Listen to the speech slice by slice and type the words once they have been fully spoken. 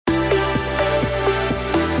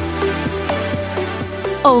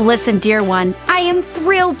Oh, listen, dear one, I am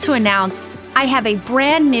thrilled to announce I have a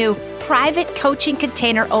brand new private coaching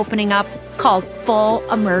container opening up called Full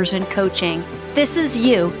Immersion Coaching. This is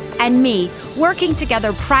you and me working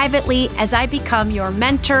together privately as I become your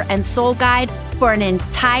mentor and soul guide for an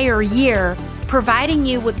entire year, providing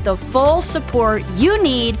you with the full support you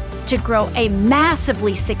need to grow a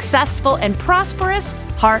massively successful and prosperous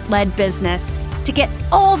heart-led business. To get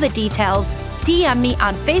all the details, DM me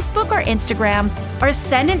on Facebook or Instagram, or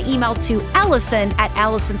send an email to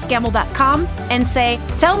Allison@AllisonScammell.com and say,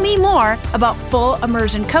 tell me more about Full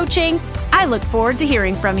Immersion Coaching. I look forward to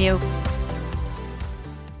hearing from you.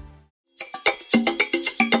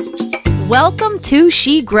 Welcome to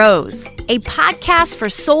She Grows, a podcast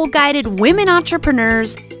for soul-guided women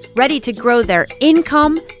entrepreneurs ready to grow their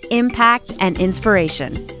income, impact, and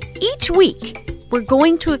inspiration. Each week, we're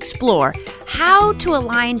going to explore how to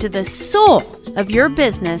align to the soul of your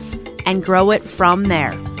business and grow it from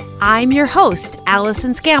there. I'm your host,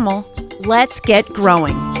 Allison Scammell. Let's get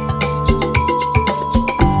growing.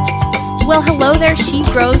 Well, hello there, She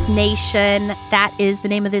Grows Nation. That is the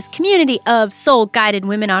name of this community of soul-guided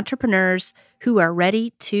women entrepreneurs who are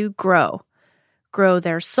ready to grow. Grow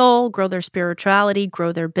their soul, grow their spirituality,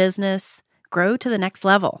 grow their business, grow to the next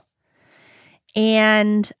level.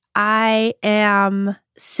 And I am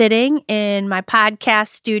sitting in my podcast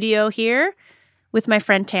studio here with my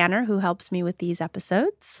friend Tanner, who helps me with these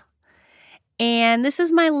episodes. And this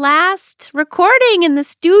is my last recording in the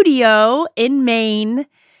studio in Maine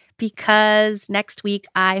because next week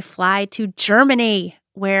I fly to Germany,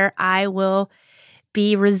 where I will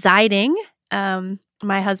be residing. My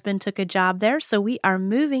husband took a job there, so we are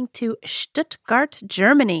moving to Stuttgart,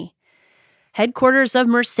 Germany, headquarters of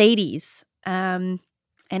Mercedes. And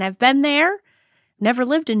I've been there. Never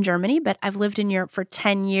lived in Germany, but I've lived in Europe for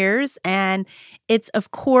 10 years. And it's,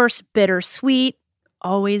 of course, bittersweet,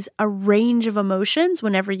 always a range of emotions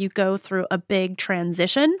whenever you go through a big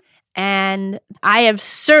transition. And I have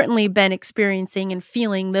certainly been experiencing and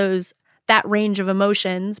feeling that range of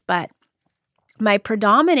emotions, but my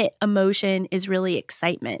predominant emotion is really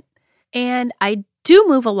excitement. And I do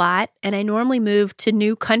move a lot, and I normally move to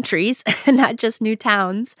new countries, not just new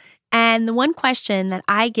towns. And the one question that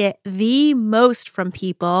I get the most from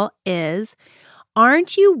people is,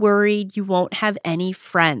 aren't you worried you won't have any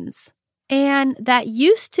friends? And that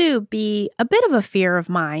used to be a bit of a fear of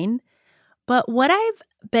mine, but what I've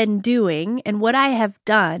been doing and what I have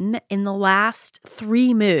done in the last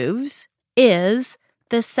 3 moves is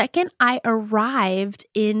the second I arrived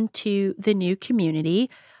into the new community,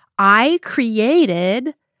 I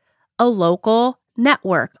created a local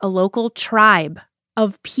network, a local tribe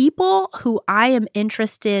of people who I am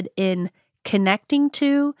interested in connecting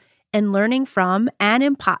to and learning from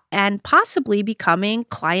and possibly becoming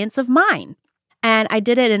clients of mine. And I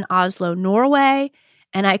did it in Oslo, Norway,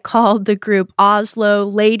 and I called the group Oslo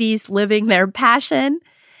Ladies Living Their Passion.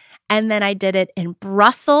 And then I did it in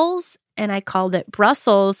Brussels, and I called it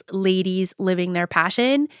Brussels Ladies Living Their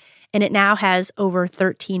Passion. And it now has over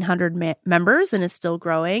 1,300 members and is still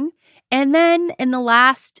growing. And then in the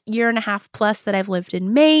last year and a half plus that I've lived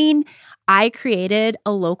in Maine, I created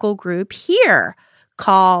a local group here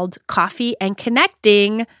called Coffee and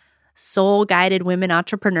Connecting Soul Guided Women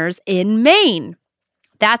Entrepreneurs in Maine.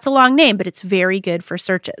 That's a long name, but it's very good for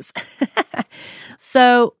searches.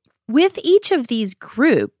 So with each of these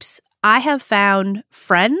groups, I have found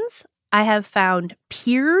friends, I have found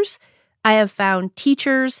peers, I have found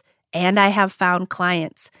teachers, and I have found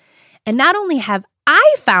clients. And not only have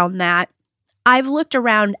I found that, I've looked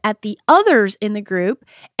around at the others in the group,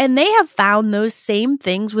 and they have found those same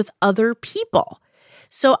things with other people.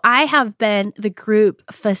 So I have been the group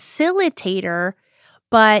facilitator,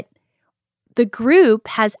 but the group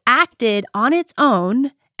has acted on its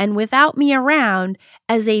own and without me around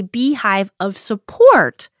as a beehive of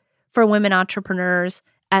support for women entrepreneurs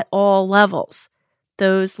at all levels.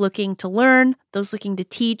 Those looking to learn, those looking to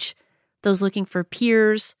teach, those looking for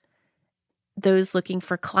peers, those looking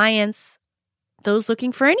for clients, those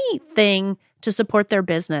looking for anything to support their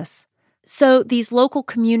business. So these local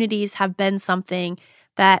communities have been something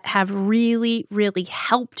that have really, really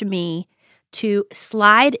helped me to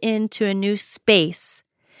slide into a new space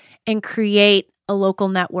and create a local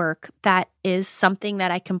network that is something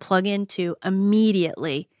that I can plug into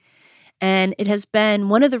immediately. And it has been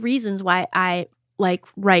one of the reasons why I, like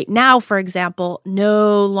right now, for example,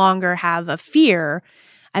 no longer have a fear.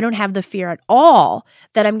 I don't have the fear at all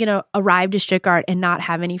that I'm going to arrive to Stuttgart and not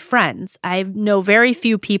have any friends. I know very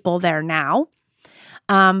few people there now.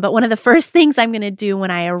 But one of the first things I'm going to do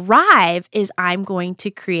when I arrive is I'm going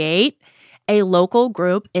to create a local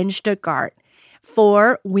group in Stuttgart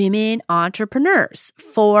for women entrepreneurs,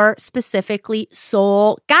 for specifically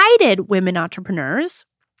soul-guided women entrepreneurs,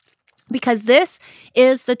 because this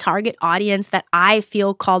is the target audience that I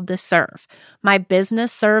feel called to serve. My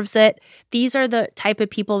business serves it. These are the type of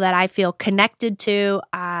people that I feel connected to.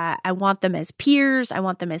 I want them as peers. I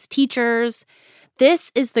want them as teachers.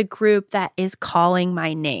 This is the group that is calling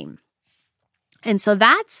my name. And so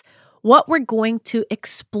that's what we're going to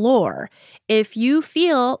explore. If you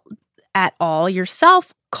feel at all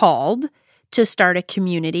yourself called to start a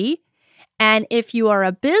community, and if you are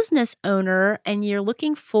a business owner and you're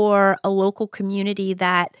looking for a local community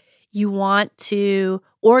that you want to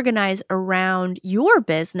organize around your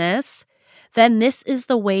business, then this is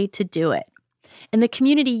the way to do it. And the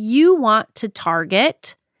community you want to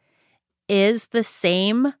target is the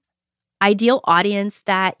same ideal audience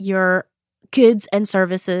that your goods and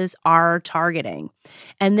services are targeting.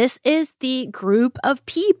 And this is the group of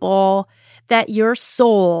people that your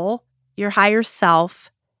soul, your higher self,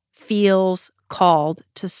 feels called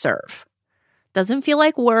to serve. Doesn't feel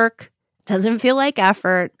like work, doesn't feel like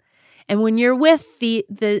effort. And when you're with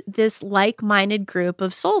this like-minded group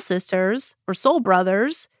of soul sisters or soul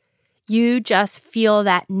brothers, you just feel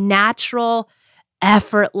that natural,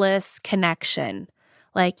 effortless connection.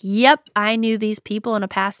 Like, yep, I knew these people in a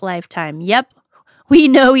past lifetime. Yep, we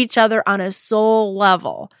know each other on a soul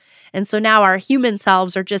level. And so now our human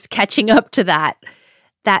selves are just catching up to that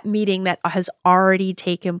meeting that has already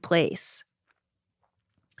taken place.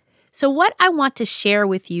 So what I want to share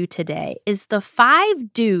with you today is the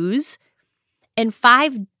 5 do's and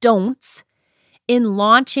 5 don'ts in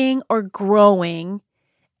launching or growing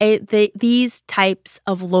these types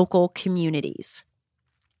of local communities.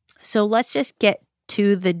 So let's just get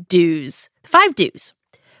to the do's. 5 do's.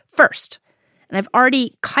 First, and I've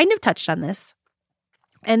already kind of touched on this,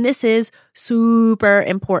 and this is super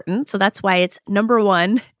important. So that's why it's number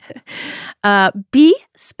 1. Be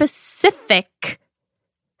specific,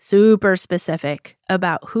 super specific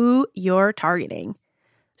about who you're targeting.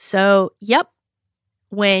 So, yep,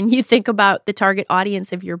 when you think about the target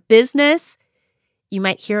audience of your business, you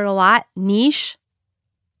might hear it a lot, niche,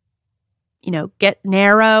 get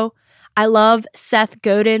narrow. I love Seth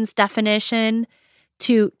Godin's definition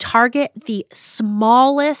to target the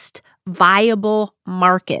smallest viable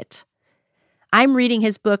market. I'm reading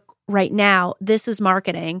his book right now, This is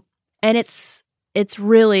Marketing, and it's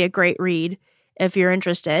really a great read if you're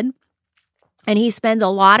interested. And he spends a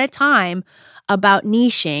lot of time about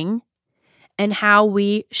niching and how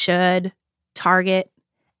we should target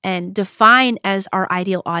and define as our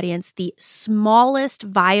ideal audience the smallest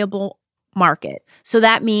viable market. So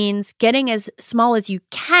that means getting as small as you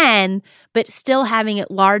can, but still having it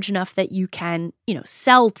large enough that you can,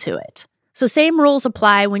 sell to it. So same rules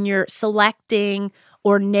apply when you're selecting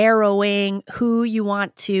or narrowing who you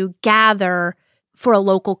want to gather for a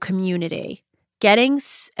local community. Getting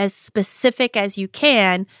as specific as you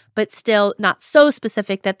can, but still not so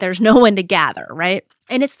specific that there's no one to gather, right?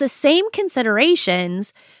 And it's the same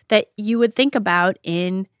considerations that you would think about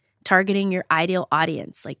in targeting your ideal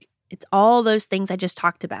audience. Like, it's all those things I just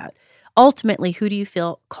talked about. Ultimately, who do you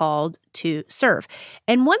feel called to serve?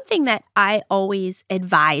 And one thing that I always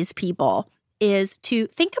advise people is to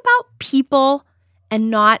think about people and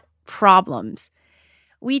not problems.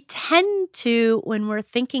 We tend to, when we're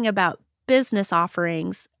thinking about business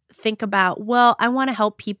offerings, think about, well, I want to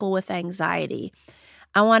help people with anxiety.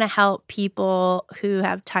 I want to help people who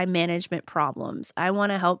have time management problems. I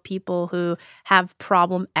want to help people who have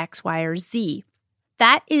problem X, Y, or Z.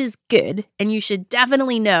 That is good, and you should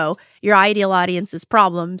definitely know your ideal audience's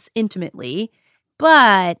problems intimately.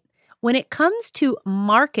 But when it comes to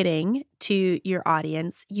marketing to your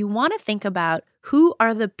audience, you want to think about who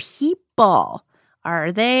are the people.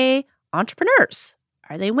 Are they entrepreneurs?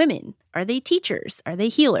 Are they women? Are they teachers? Are they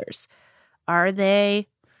healers? Are they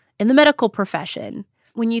in the medical profession?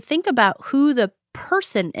 When you think about who the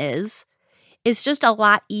person is, it's just a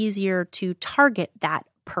lot easier to target that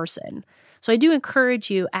person. So I do encourage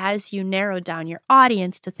you, as you narrow down your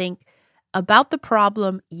audience, to think about the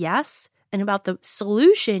problem, yes, and about the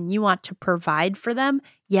solution you want to provide for them,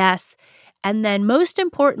 yes. And then most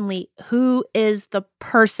importantly, who is the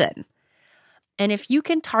person? And if you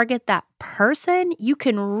can target that person, you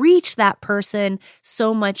can reach that person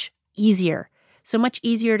so much easier. So much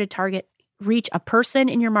easier to reach a person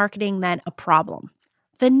in your marketing than a problem.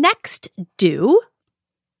 The next do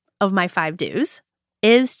of my 5 do's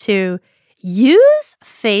is to use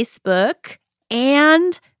Facebook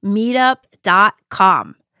and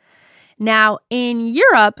meetup.com. Now, in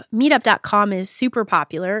Europe, meetup.com is super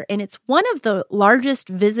popular, and it's one of the largest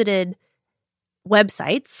visited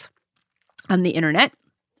websites on the internet.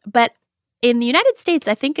 But in the United States,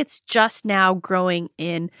 I think it's just now growing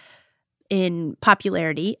in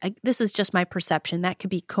popularity. This is just my perception. That could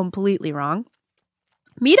be completely wrong.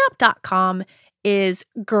 Meetup.com is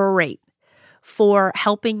great for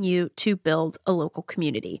helping you to build a local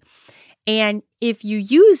community. And if you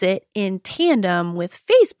use it in tandem with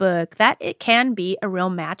Facebook, that it can be a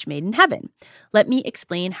real match made in heaven. Let me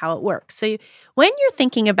explain how it works. So when you're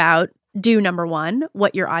thinking about number one,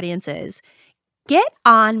 what your audience is, get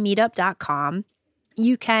on meetup.com.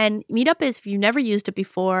 Meetup is, if you've never used it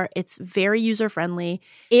before, it's very user-friendly.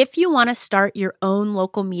 If you want to start your own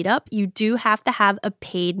local meetup, you do have to have a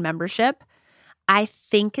paid membership. I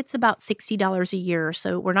think it's about $60 a year,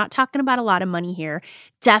 so we're not talking about a lot of money here.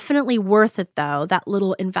 Definitely worth it, though. That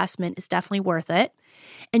little investment is definitely worth it.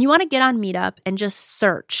 And you want to get on Meetup and just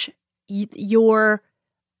search your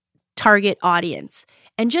target audience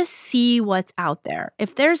and just see what's out there.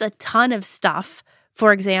 If there's a ton of stuff,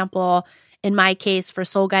 for example, in my case, for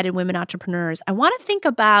Soul Guided Women Entrepreneurs, I want to think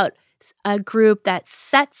about a group that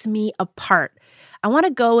sets me apart. I want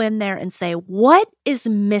to go in there and say, what is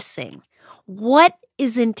missing? What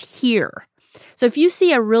isn't here? So if you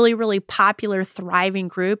see a really, really popular, thriving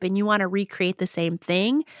group and you want to recreate the same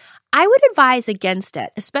thing, I would advise against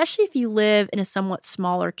it, especially if you live in a somewhat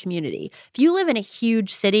smaller community. If you live in a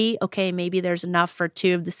huge city, okay, maybe there's enough for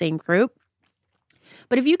two of the same group.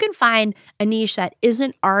 But if you can find a niche that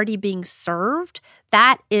isn't already being served,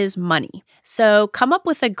 that is money. So come up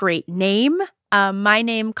with a great name. My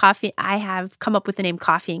name, Coffee, I have come up with the name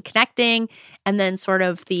Coffee and Connecting, and then sort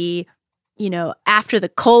of the after the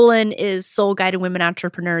colon is Soul Guided Women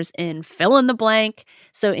Entrepreneurs in fill in the blank.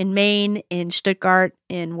 So in Maine, in Stuttgart,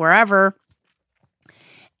 in wherever,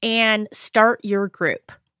 and start your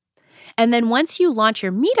group. And then once you launch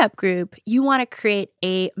your meetup group, you want to create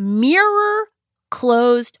a mirror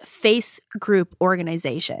closed face group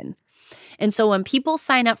organization. And so when people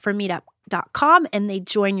sign up for meetup.com and they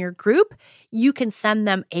join your group, you can send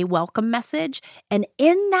them a welcome message. And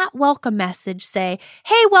in that welcome message, say,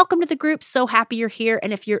 hey, welcome to the group. So happy you're here.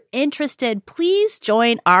 And if you're interested, please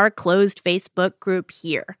join our closed Facebook group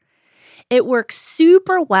here. It works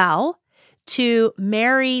super well to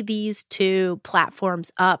marry these two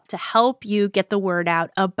platforms up to help you get the word out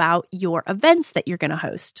about your events that you're going to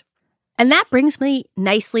host. And that brings me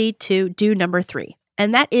nicely to number 3.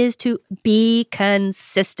 And that is to be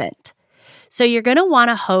consistent. So you're going to want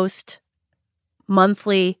to host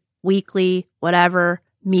monthly, weekly, whatever,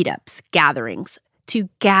 meetups, gatherings to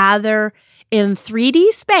gather in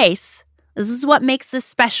 3D space. This is what makes this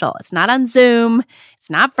special. It's not on Zoom. It's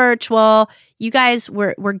not virtual. You guys,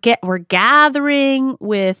 we're gathering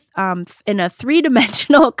with in a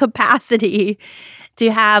 3-dimensional capacity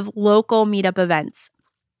to have local meetup events.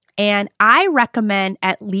 And I recommend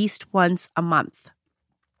at least once a month.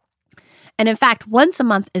 And in fact, once a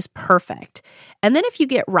month is perfect. And then if you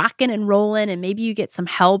get rocking and rolling and maybe you get some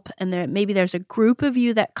help and maybe there's a group of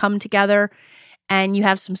you that come together and you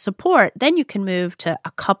have some support, then you can move to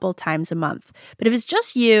a couple times a month. But if it's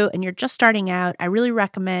just you and you're just starting out, I really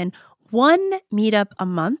recommend one meetup a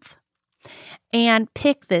month and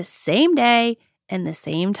pick the same day and the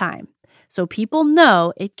same time. So people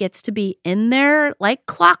know it gets to be in there like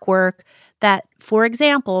clockwork that, for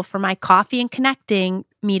example, for my Coffee and Connecting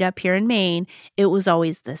meetup here in Maine, it was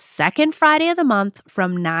always the second Friday of the month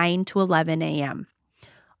from 9 to 11 a.m.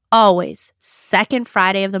 Always second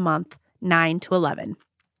Friday of the month, 9 to 11.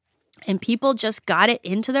 And people just got it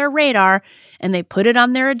into their radar and they put it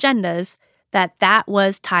on their agendas that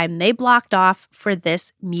was time they blocked off for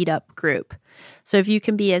this meetup group. So if you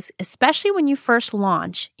can be especially when you first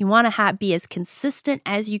launch, you want to be as consistent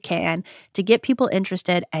as you can to get people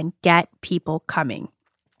interested and get people coming.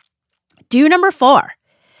 Number 4,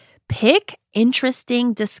 pick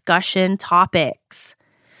interesting discussion topics.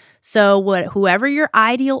 So whoever your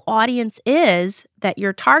ideal audience is that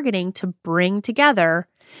you're targeting to bring together,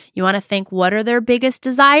 you want to think, what are their biggest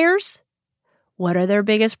desires? What are their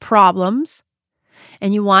biggest problems?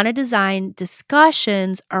 And you want to design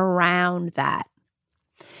discussions around that.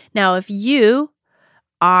 Now, if you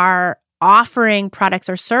are offering products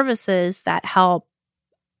or services that help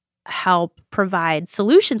provide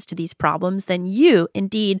solutions to these problems, then you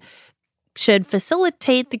indeed should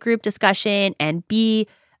facilitate the group discussion and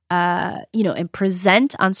and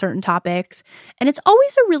present on certain topics. And it's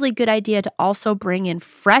always a really good idea to also bring in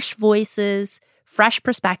fresh voices, fresh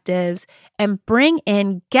perspectives, and bring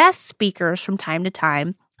in guest speakers from time to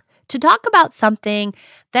time to talk about something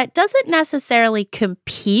that doesn't necessarily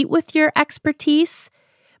compete with your expertise,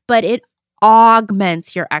 but it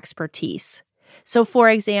augments your expertise. So, for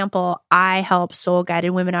example, I help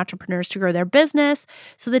soul-guided women entrepreneurs to grow their business.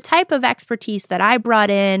 So the type of expertise that I brought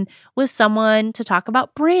in was someone to talk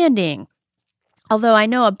about branding. Although I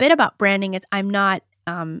know a bit about branding, I'm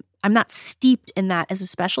not steeped in that as a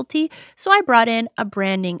specialty. So I brought in a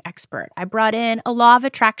branding expert. I brought in a law of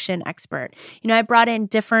attraction expert. I brought in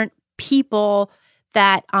different people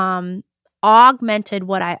that augmented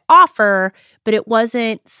what I offer, but it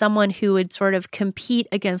wasn't someone who would sort of compete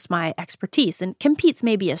against my expertise. And compete's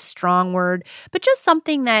maybe a strong word, but just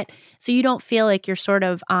something that, so you don't feel like you're sort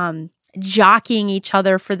of jockeying each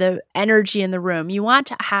other for the energy in the room. You want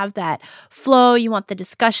to have that flow. You want the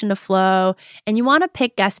discussion to flow, and you want to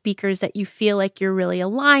pick guest speakers that you feel like you're really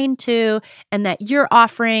aligned to, and that you're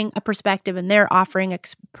offering a perspective and they're offering a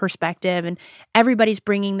perspective, and everybody's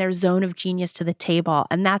bringing their zone of genius to the table.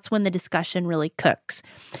 And that's when the discussion really cooks.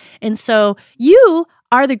 And so you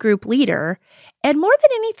are the group leader, and more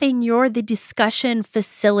than anything, you're the discussion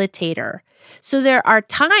facilitator. So there are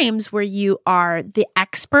times where you are the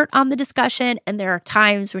expert on the discussion, and there are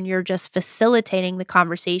times when you're just facilitating the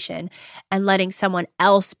conversation and letting someone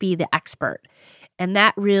else be the expert. And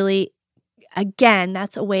that really, again,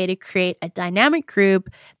 that's a way to create a dynamic group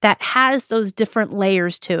that has those different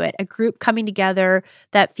layers to it, a group coming together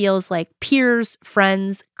that feels like peers,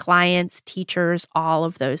 friends, clients, teachers, all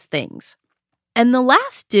of those things. And the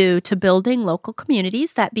last do to building local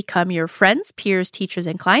communities that become your friends, peers, teachers,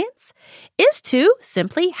 and clients is to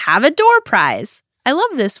simply have a door prize. I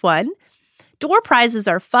love this one. Door prizes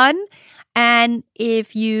are fun. And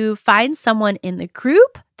if you find someone in the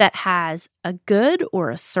group that has a good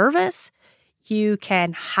or a service, you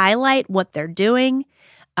can highlight what they're doing.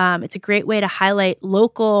 It's a great way to highlight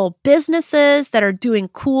local businesses that are doing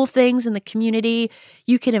cool things in the community.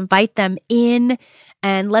 You can invite them in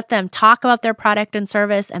and let them talk about their product and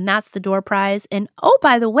service, and that's the door prize. And oh,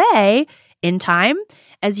 by the way, in time,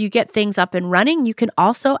 as you get things up and running, you can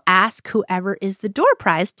also ask whoever is the door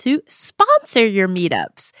prize to sponsor your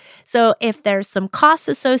meetups. So if there's some costs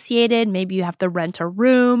associated, maybe you have to rent a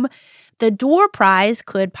room, the door prize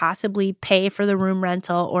could possibly pay for the room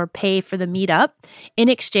rental or pay for the meetup in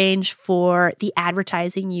exchange for the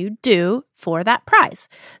advertising you do for that prize.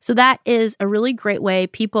 So that is a really great way.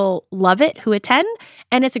 People love it who attend,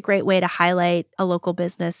 and it's a great way to highlight a local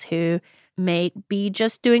business who may be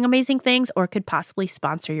just doing amazing things or could possibly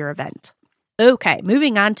sponsor your event. Okay,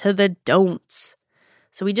 moving on to the don'ts.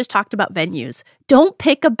 So we just talked about venues. Don't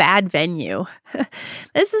pick a bad venue.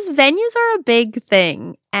 Venues are a big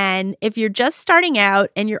thing. And if you're just starting out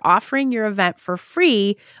and you're offering your event for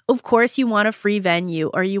free, of course you want a free venue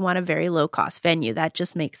or you want a very low cost venue. That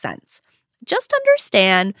just makes sense. Just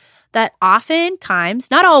understand that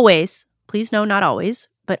oftentimes, not always, please know not always,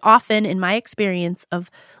 but often in my experience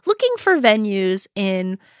of looking for venues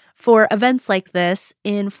for events like this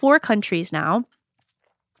in 4 countries now,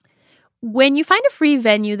 when you find a free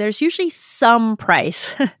venue, there's usually some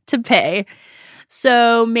price to pay.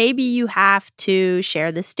 So maybe you have to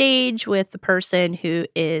share the stage with the person who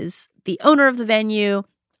is the owner of the venue,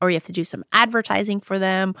 or you have to do some advertising for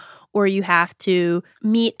them, or you have to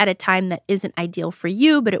meet at a time that isn't ideal for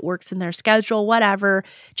you, but it works in their schedule, whatever.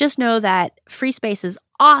 Just know that free space is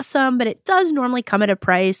awesome, but it does normally come at a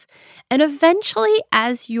price. And eventually,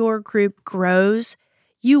 as your group grows,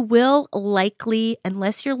 you will likely,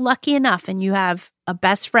 unless you're lucky enough and you have a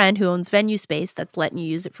best friend who owns venue space that's letting you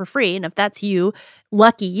use it for free. And if that's you,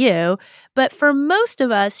 lucky you. But for most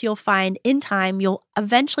of us, you'll find in time, you'll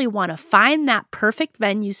eventually want to find that perfect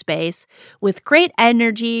venue space with great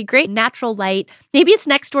energy, great natural light. Maybe it's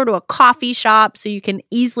next door to a coffee shop so you can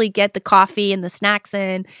easily get the coffee and the snacks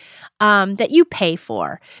in that you pay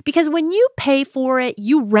for. Because when you pay for it,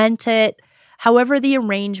 you rent it. However the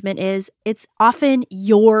arrangement is, it's often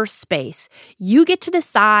your space. You get to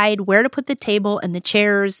decide where to put the table and the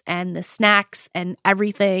chairs and the snacks and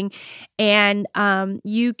everything. And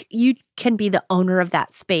you can be the owner of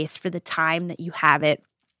that space for the time that you have it.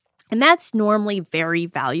 And that's normally very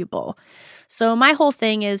valuable. So my whole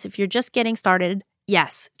thing is, if you're just getting started,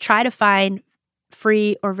 yes, try to find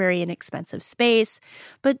free or very inexpensive space,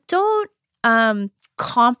 but don't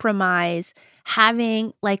compromise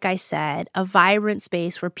having, like I said, a vibrant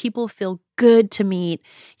space where people feel good to meet.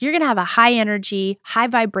 You're going to have a high energy, high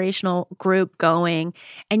vibrational group going,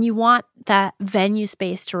 and you want that venue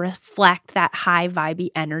space to reflect that high vibey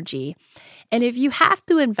energy. And if you have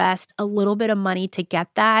to invest a little bit of money to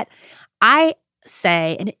get that, I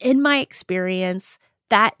say, and in my experience,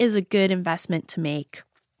 that is a good investment to make.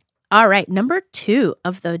 All right, number 2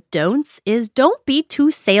 of the don'ts is don't be too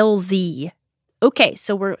salesy. Okay,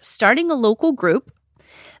 so we're starting a local group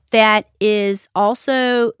that is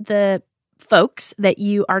also the folks that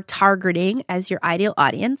you are targeting as your ideal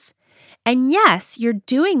audience. And yes, you're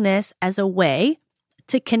doing this as a way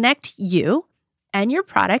to connect you and your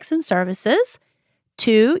products and services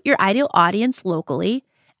to your ideal audience locally.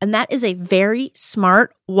 And that is a very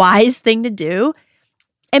smart, wise thing to do.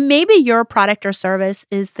 And maybe your product or service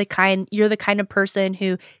is you're the kind of person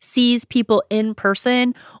who sees people in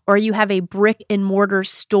person, or you have a brick and mortar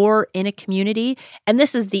store in a community. And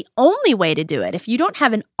this is the only way to do it. If you don't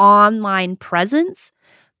have an online presence,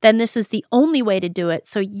 then this is the only way to do it.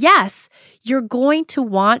 So yes, you're going to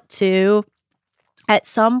want to, at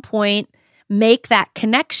some point, make that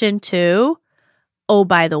connection to, oh,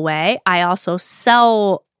 by the way, I also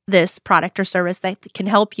sell this product or service that can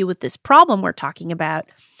help you with this problem we're talking about.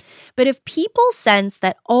 But if people sense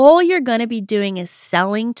that all you're going to be doing is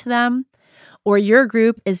selling to them, or your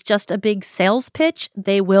group is just a big sales pitch,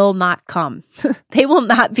 they will not come. They will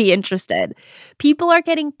not be interested. People are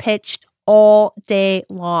getting pitched all day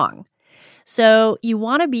long. So you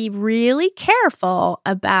want to be really careful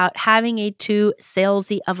about having a too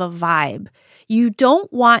salesy of a vibe. You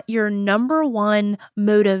don't want your number one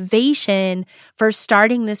motivation for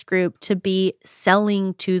starting this group to be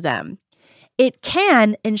selling to them. It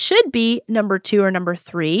can and should be number 2 or number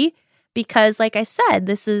 3, because like I said,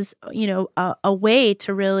 this is, a way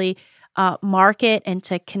to really market and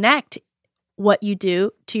to connect what you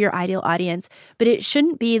do to your ideal audience. But it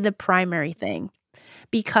shouldn't be the primary thing,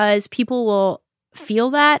 because people will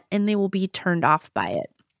feel that and they will be turned off by it.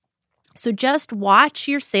 So just watch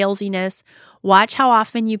your salesiness, watch how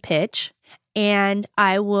often you pitch, and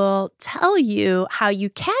I will tell you how you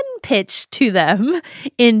can pitch to them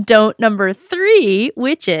in don't number 3,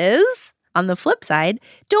 which is, on the flip side,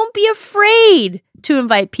 don't be afraid to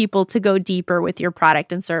invite people to go deeper with your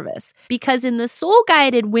product and service. Because in the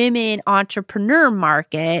soul-guided women entrepreneur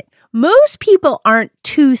market, most people aren't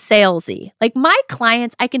too salesy. Like my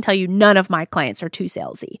clients, I can tell you none of my clients are too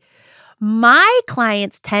salesy. My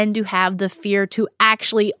clients tend to have the fear to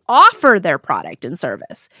actually offer their product and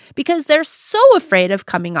service because they're so afraid of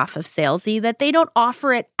coming off of salesy that they don't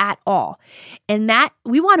offer it at all. And that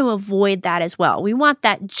we want to avoid that as well. We want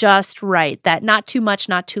that just right, that not too much,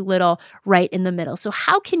 not too little, right in the middle. So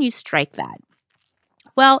how can you strike that?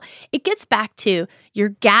 Well, it gets back to you're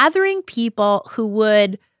gathering people who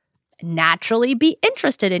would naturally be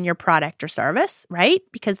interested in your product or service, right?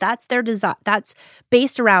 Because that's their that's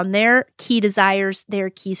based around their key desires, their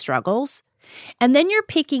key struggles. And then you're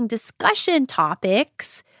picking discussion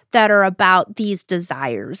topics that are about these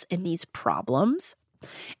desires and these problems.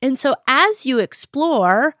 And so as you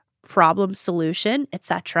explore problem, solution,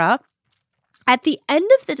 etc., at the end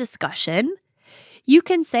of the discussion, you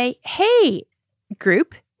can say, hey,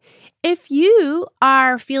 group, if you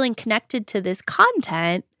are feeling connected to this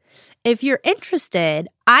content, if you're interested,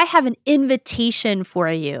 I have an invitation for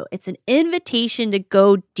you. It's an invitation to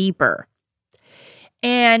go deeper.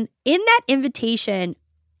 And in that invitation,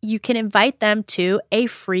 you can invite them to a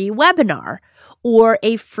free webinar or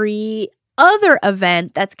a free other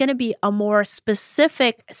event that's going to be a more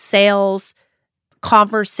specific sales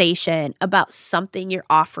conversation about something you're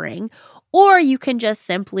offering. Or you can just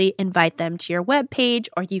simply invite them to your webpage,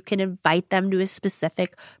 or you can invite them to a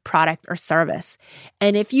specific product or service.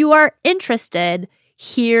 And if you are interested,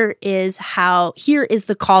 here is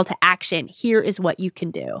the call to action. Here is what you can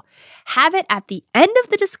do. Have it at the end of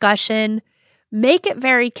the discussion. Make it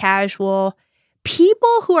very casual.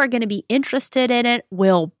 People who are going to be interested in it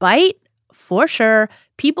will bite for sure.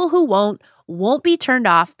 People who won't be turned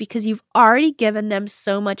off because you've already given them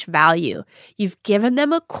so much value. You've given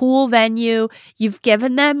them a cool venue. You've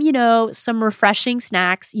given them, some refreshing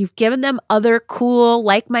snacks. You've given them other cool,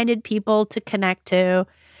 like-minded people to connect to.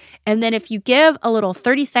 And then if you give a little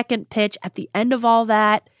 30-second pitch at the end of all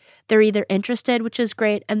that, they're either interested, which is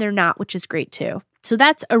great, and they're not, which is great too. So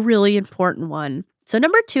that's a really important one. So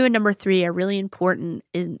number 2 and number 3 are really important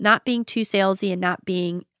in not being too salesy and not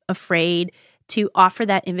being afraid to offer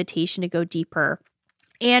that invitation to go deeper.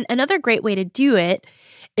 And another great way to do it,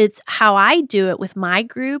 it's how I do it with my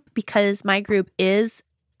group, because my group is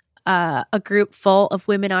a group full of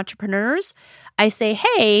women entrepreneurs. I say,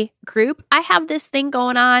 hey, group, I have this thing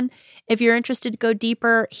going on. If you're interested to go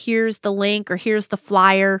deeper, here's the link or here's the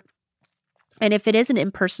flyer. And if it is an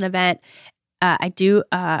in-person event, I do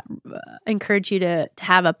encourage you to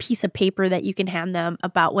have a piece of paper that you can hand them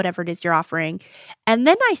about whatever it is you're offering. And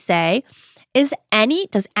then I say, does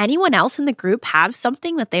anyone else in the group have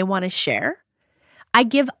something that they want to share? I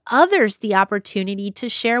give others the opportunity to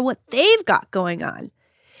share what they've got going on.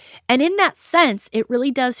 And in that sense, it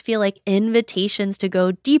really does feel like invitations to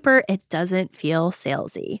go deeper. It doesn't feel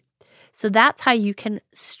salesy. So that's how you can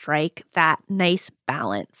strike that nice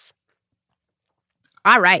balance.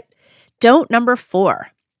 All right, don't number 4.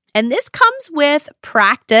 And this comes with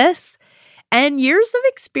practice and years of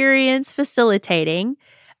experience facilitating.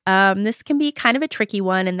 This can be kind of a tricky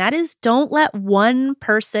one, and that is don't let one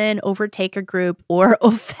person overtake a group or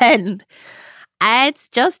offend. It's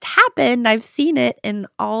just happened. I've seen it in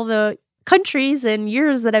all the countries and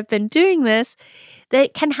years that I've been doing this.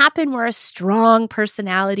 That can happen where a strong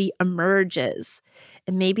personality emerges.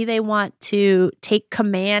 And maybe they want to take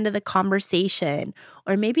command of the conversation,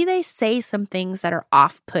 or maybe they say some things that are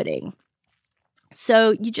off-putting.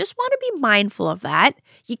 So you just want to be mindful of that.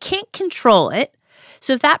 You can't control it.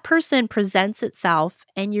 So if that person presents itself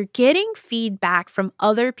and you're getting feedback from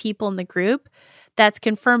other people in the group that's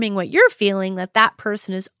confirming what you're feeling, that that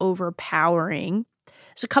person is overpowering,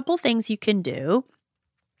 there's a couple things you can do.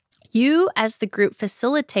 You, as the group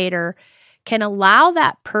facilitator, can allow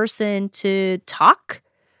that person to talk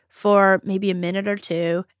for maybe a minute or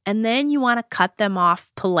two, and then you want to cut them off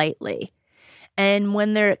politely. And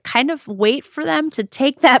when they're kind of wait for them to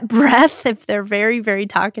take that breath, if they're very, very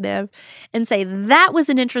talkative, and say, that was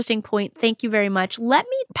an interesting point. Thank you very much. Let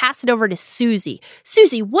me pass it over to Susie.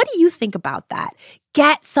 Susie, what do you think about that?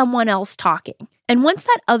 Get someone else talking. And once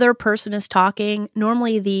that other person is talking,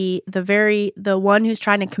 normally the one who's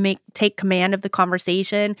trying to take command of the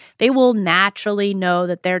conversation, they will naturally know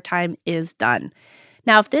that their time is done.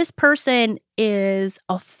 Now, if this person is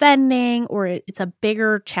offending or it's a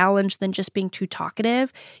bigger challenge than just being too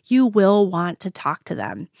talkative, you will want to talk to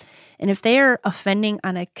them. And if they are offending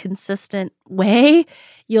on a consistent way,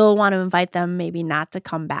 you'll want to invite them maybe not to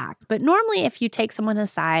come back. But normally if you take someone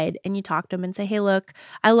aside and you talk to them and say, hey, look,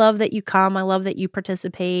 I love that you come. I love that you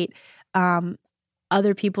participate.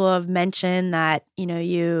 Other people have mentioned that,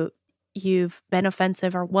 you've been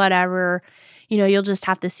offensive or whatever, you'll just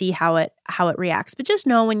have to see how it reacts. But just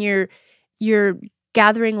know when you're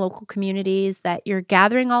gathering local communities that you're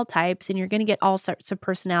gathering all types and you're going to get all sorts of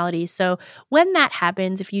personalities. So when that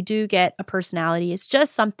happens, if you do get a personality, it's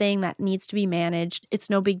just something that needs to be managed. It's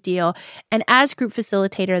no big deal. And as group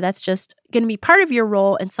facilitator, that's just going to be part of your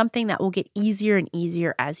role and something that will get easier and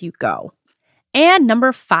easier as you go. And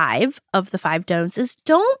number 5 of the 5 don'ts is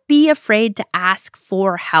don't be afraid to ask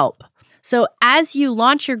for help. So as you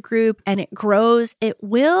launch your group and it grows, it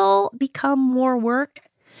will become more work.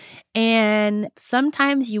 And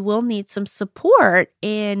sometimes you will need some support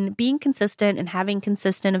in being consistent and having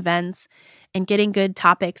consistent events and getting good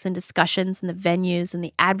topics and discussions and the venues and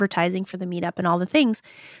the advertising for the meetup and all the things.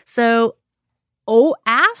 So,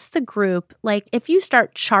 ask the group, like if you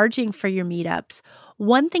start charging for your meetups,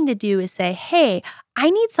 one thing to do is say, hey,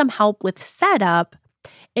 I need some help with setup.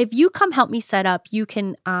 If you come help me set up, you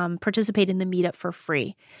can participate in the meetup for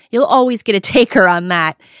free. You'll always get a taker on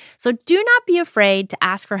that. So do not be afraid to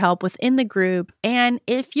ask for help within the group. And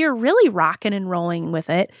if you're really rocking and rolling with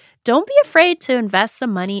it, don't be afraid to invest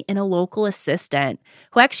some money in a local assistant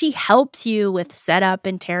who actually helps you with setup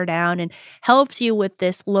and tear down and helps you with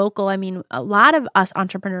this local. I mean, a lot of us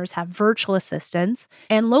entrepreneurs have virtual assistants,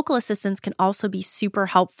 and local assistants can also be super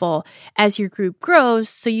helpful as your group grows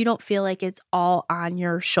so you don't feel like it's all on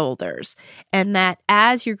your shoulders. And that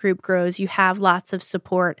as your group grows, you have lots of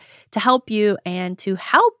support to help you and to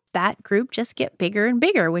help that group just get bigger and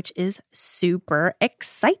bigger, which is super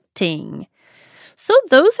exciting. So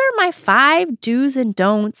those are my 5 do's and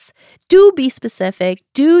don'ts. Do be specific.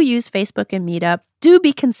 Do use Facebook and Meetup. Do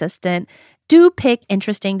be consistent. Do pick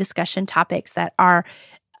interesting discussion topics that are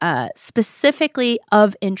specifically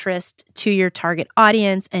of interest to your target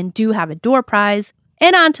audience, and do have a door prize.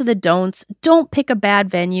 And on to the don'ts. Don't pick a bad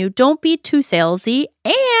venue. Don't be too salesy.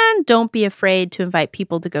 And don't be afraid to invite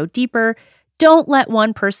people to go deeper. Don't let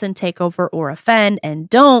one person take over or offend. And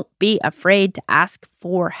don't be afraid to ask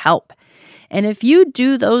for help. And if you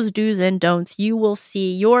do those do's and don'ts, you will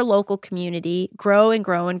see your local community grow and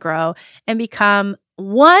grow and grow and become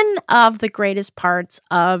one of the greatest parts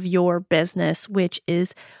of your business, which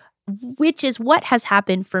is what has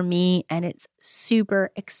happened for me. And it's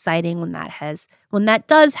super exciting when that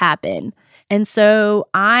does happen. And so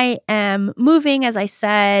I am moving, as I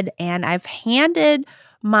said, and I've handed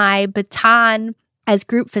my baton as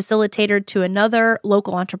group facilitator to another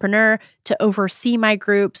local entrepreneur to oversee my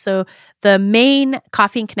group. So the main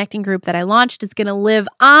Coffee and Connecting group that I launched is going to live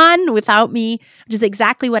on without me, which is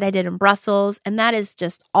exactly what I did in Brussels. And that is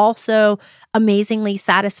just also amazingly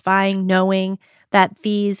satisfying, knowing that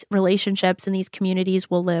these relationships and these communities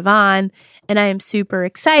will live on. And I am super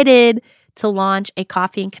excited to launch a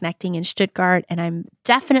Coffee and Connecting in Stuttgart. And I'm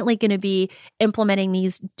definitely going to be implementing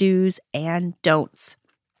these do's and don'ts.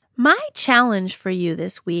 My challenge for you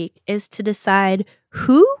this week is to decide,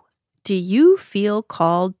 who do you feel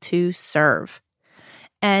called to serve?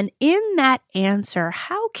 And in that answer,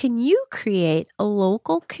 how can you create a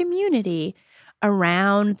local community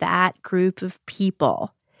around that group of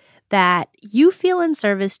people that you feel in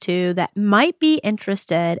service to, that might be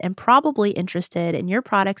interested and probably interested in your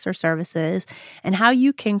products or services, and how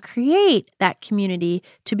you can create that community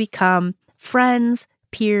to become friends,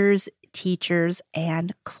 peers, teachers,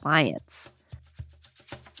 and clients.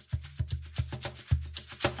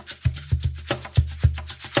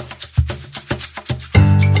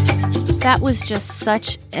 That was just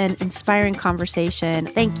such an inspiring conversation.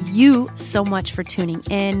 Thank you so much for tuning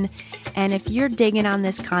in. And if you're digging on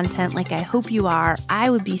this content like I hope you are, I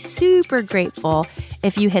would be super grateful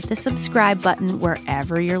if you hit the subscribe button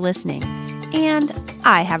wherever you're listening. And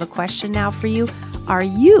I have a question now for you. Are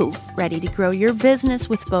you ready to grow your business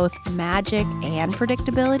with both magic and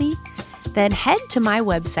predictability? Then head to my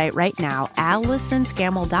website right now,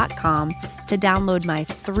 AllisonScammell.com, to download my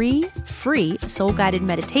 3 free soul guided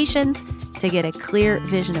meditations to get a clear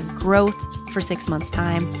vision of growth for 6 months'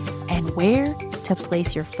 time and where to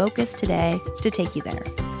place your focus today to take you there.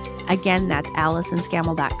 Again, that's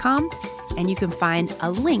AllisonScammell.com, and you can find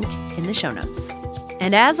a link in the show notes.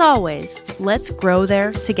 And as always, let's grow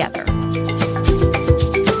there together.